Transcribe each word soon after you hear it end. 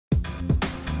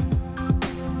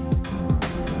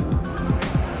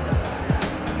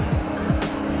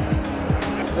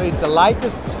So it's the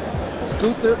lightest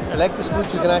scooter, electric scooter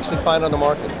you can actually find on the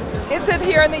market. Is it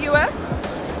here in the US?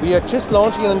 We are just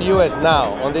launching it in the US now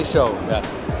on this show. Yeah.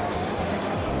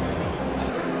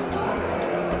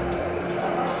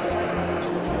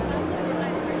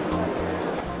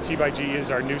 C/G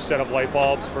is our new set of light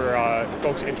bulbs for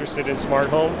folks interested in smart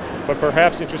home, but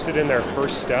perhaps interested in their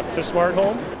first step to smart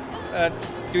home.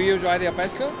 Do you ride a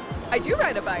bicycle? I do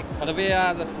ride a bike. But we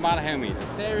are the smart home. The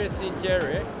series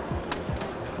interior.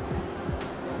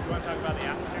 You want to talk about the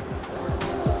aperture?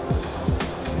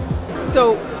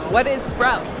 So, what is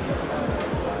Sprout?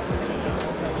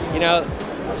 You know,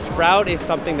 Sprout is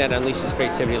something that unleashes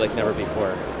creativity like never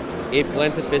before. It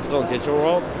blends the physical and digital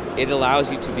world. It allows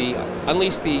you to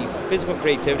unleash the physical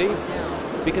creativity,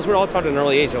 because we're all taught at an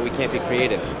early age that we can't be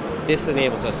creative. This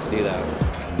enables us to do that.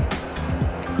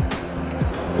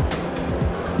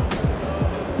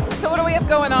 So what do we have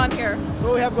going on here? So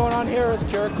what we have going on here is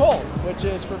Keurig Cold, which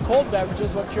is for cold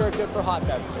beverages what Keurig did for hot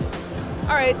beverages.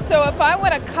 All right, so if I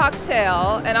want a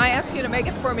cocktail and I ask you to make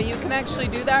it for me, you can actually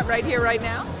do that right here, right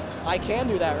now? I can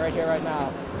do that right here, right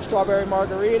now. Strawberry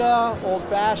margarita,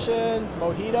 old-fashioned,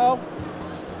 mojito.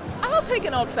 I'll take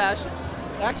an old-fashioned.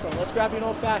 Excellent, let's grab you an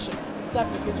old-fashioned.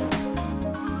 Stephanie, could you?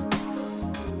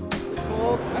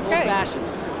 Cold, okay. Old-fashioned.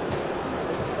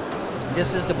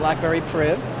 This is the Blackberry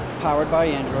Priv, powered by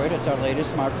Android. It's our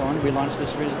latest smartphone. We launched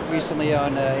this recently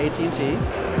on AT&T.